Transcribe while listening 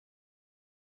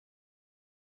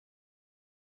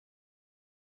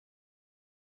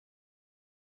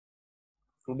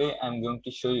Today I'm going to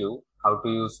show you how to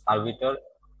use Arbiter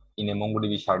in a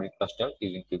MongoDB sharded cluster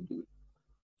using kubeDB.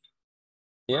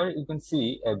 Here you can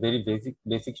see a very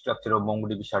basic structure of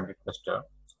MongoDB sharded cluster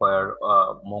where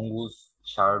Mongoose,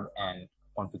 shard, and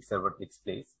config server takes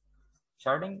place.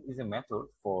 Sharding is a method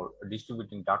for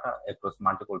distributing data across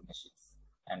multiple machines,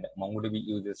 and MongoDB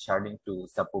uses sharding to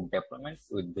support deployments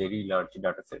with very large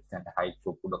datasets and high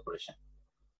throughput operation.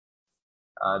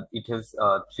 It has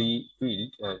three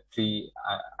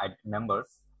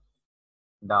members.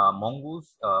 The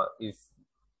Mongoose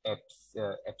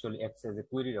actually acts as a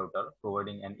query router,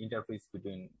 providing an interface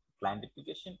between client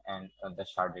application and the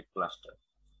sharded cluster.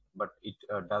 But it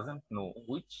doesn't know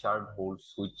which shard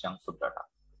holds which chunks of data.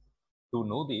 To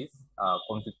know this,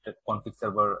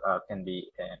 ConfigServer can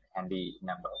be a handy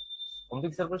member.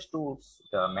 ConfigServer stores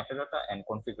the metadata and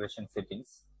configuration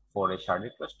settings for a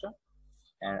sharded cluster,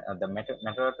 and the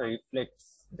metadata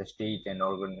reflects the state and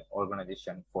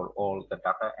organization for all the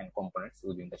data and components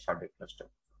within the sharded cluster.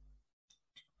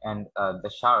 And the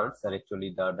shards are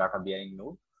actually the data bearing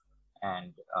node,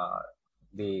 and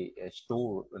they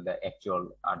store the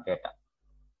actual data.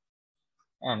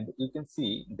 And you can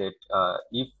see that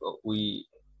if we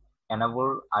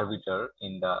enable Arbiter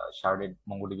in the sharded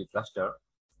MongoDB cluster,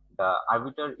 the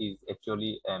Arbiter is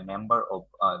actually a member of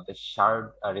the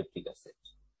shard replica set.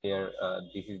 Here,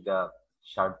 this is the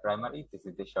shard primary, this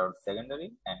is the shard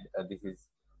secondary, and this is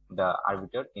the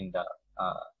Arbiter in the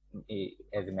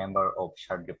as a member of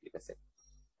shard replica set.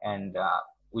 And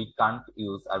we can't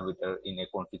use Arbiter in a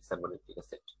ConfigServer replica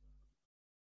set.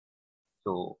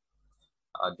 So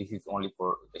this is only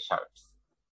for the shards.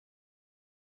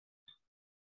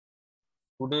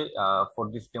 Today,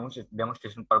 for this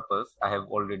demonstration purpose, I have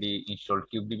already installed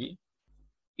kubeDB.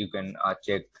 You can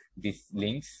check these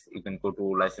links. You can go to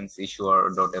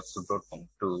licenseissuer.fsup.com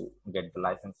to get the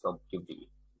license of kubeDB.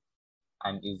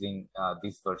 I'm using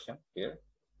this version here.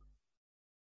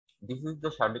 This is the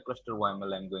sharded cluster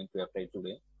YAML I'm going to apply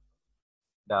today.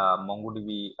 The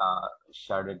MongoDB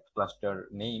sharded cluster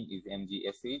name is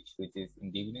mgsh, which is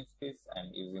in DB space.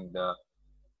 I'm using the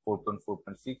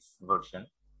 4.4.6 version.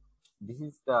 This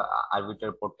is the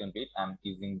Arbiter port template. I'm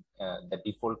using the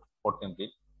default port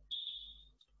template.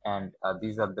 And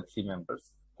these are the three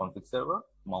members: ConfigServer,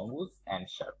 Mongoose, and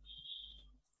shard.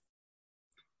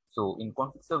 So in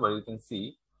ConfigServer, you can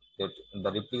see that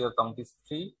the replica count is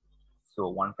 3. So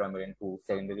 1 primary and 2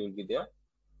 secondary will be there.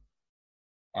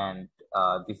 And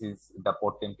this is the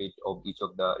port template of each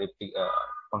of the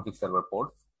ConfigServer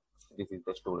ports. This is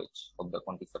the storage of the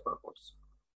ConfigServer ports.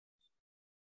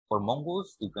 For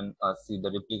Mongoose, you can see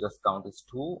the replicas count is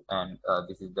 2, and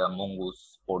this is the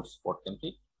Mongoose ports port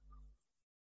template.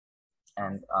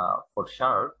 And for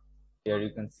shard, here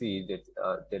you can see that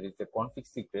there is a config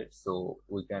secret, so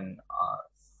we can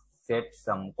set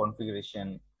some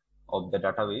configuration of the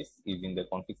database using the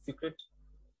config secret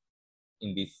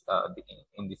in this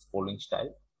following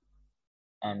style.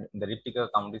 And the replica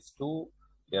count is 2.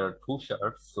 There are 2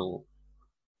 shards, so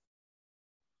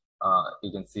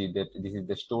you can see that this is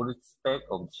the storage spec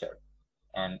of the shard,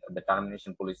 and the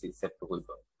termination policy is set to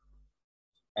Weaver.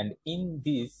 And in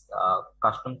this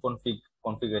custom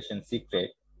configuration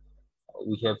secret,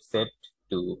 we have set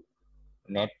to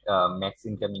net max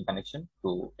incoming connection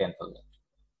to 10,000.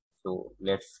 So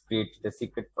let's create the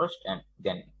secret first and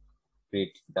then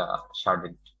create the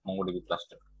sharded MongoDB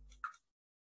cluster.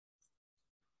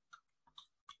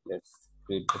 Let's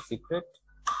create the secret.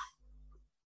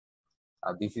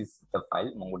 This is the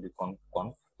file MongoDB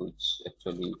conf, which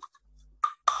actually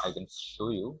I can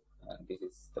show you. And this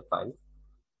is the file.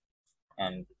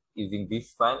 And using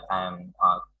this file, I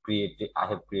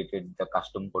have created the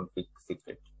custom config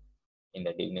secret in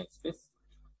the DB namespace.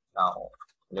 Now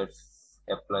let's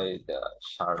apply the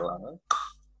shard YAML.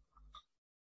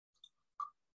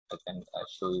 I can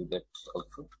show you that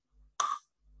also.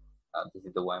 This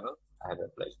is the YAML I have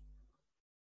applied.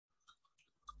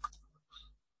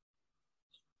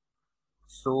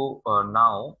 So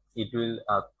now it will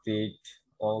create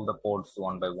all the ports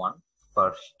one by one.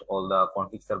 First, all the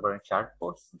ConfigServer and shard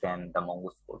ports, then the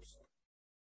Mongoose ports.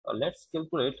 Let's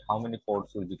calculate how many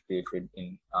ports will be created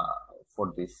in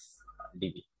for this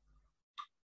DB.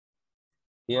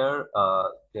 Here,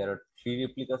 there are 3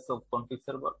 replicas of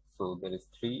ConfigServer, so there is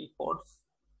 3 ports.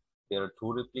 There are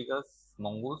 2 replicas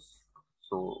Mongoose,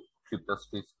 so 3 plus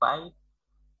 2 is 5.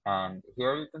 And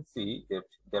here you can see that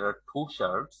there are 2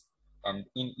 shards, and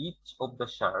in each of the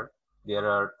shard there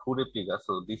are 2 replicas.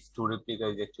 So this 2 replica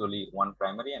is actually 1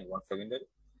 primary and 1 secondary.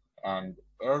 And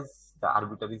as the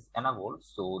Arbiter is enabled,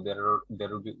 so there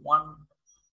will be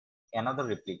another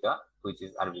replica which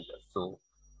is Arbiter. So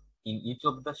in each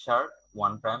of the shard,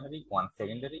 one primary, one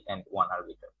secondary, and one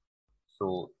arbiter.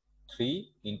 So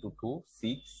 3 into 2,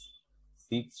 6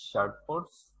 shard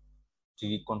ports,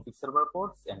 3 ConfigServer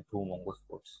ports, and 2 Mongo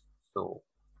ports. So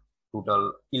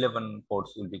total 11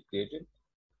 ports will be created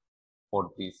for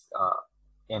this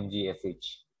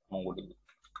MGSH MongoDB.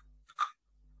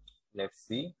 Let's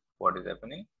see what is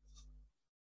happening.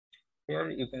 Here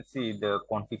you can see the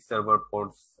ConfigServer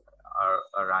ports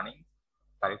are running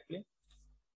correctly,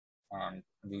 and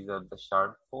these are the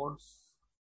shard ports.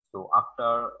 So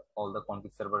after all the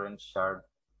ConfigServer and shard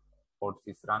ports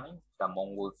is running, the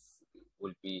Mongos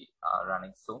will be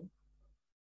running soon.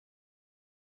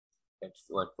 Let's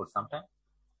wait for some time.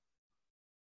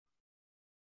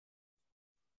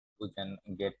 We can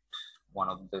get one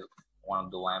of the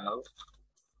YAML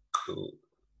to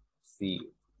see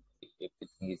if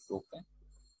everything is okay.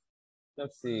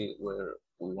 Let's see where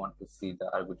we want to see the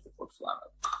arbiter ports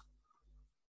YAML.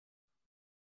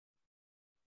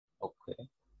 Okay.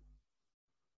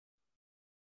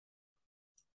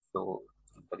 So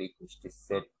the request is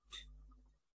set.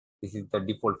 This is the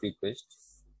default request.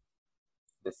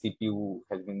 The CPU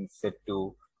has been set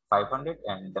to 500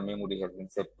 and the memory has been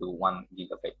set to 1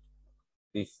 gigabyte.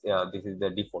 This is the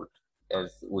default,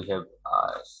 as we have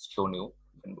shown you.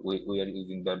 We are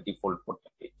using the default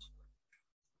percentage.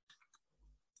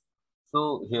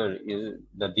 So here is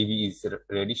the DB is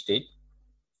ready state.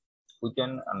 We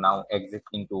can now exit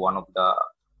into one of the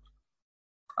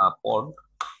pod.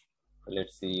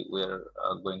 Let's see, we are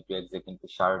going to exit into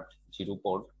shard 0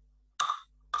 pod,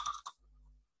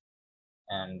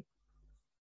 and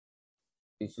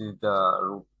this is the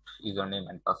root username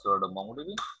and password of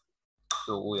MongoDB.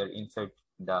 So we are inside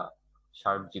the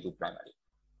shard 0 primary.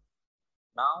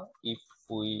 Now, if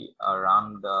we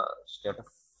run the status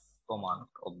command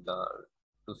of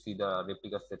to see the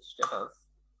replicaSet status,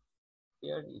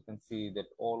 here you can see that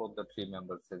all of the 3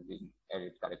 members have been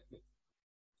added correctly.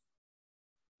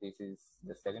 This is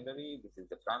the secondary, this is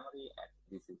the primary, and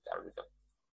this is the arbiter.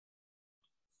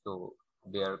 So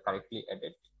they are correctly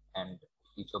added, and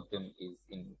each of them is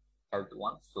in health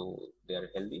 1, so they are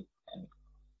healthy and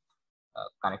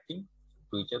connecting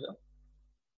to each other.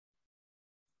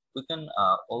 We can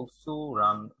also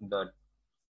run the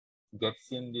get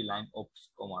cmd line ops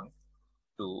command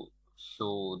to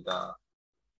show the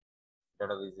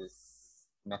database's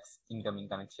max incoming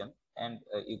connection, and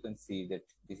you can see that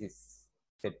this is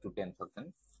set to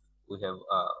 10,000. We have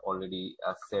already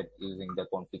set using the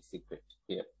config secret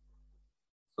here.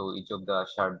 So each of the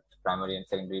shard primary and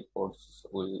secondary ports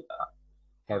will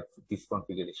have this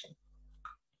configuration.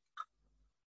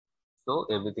 So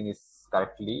everything is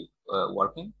correctly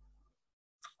working.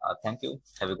 Thank you.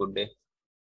 Have a good day.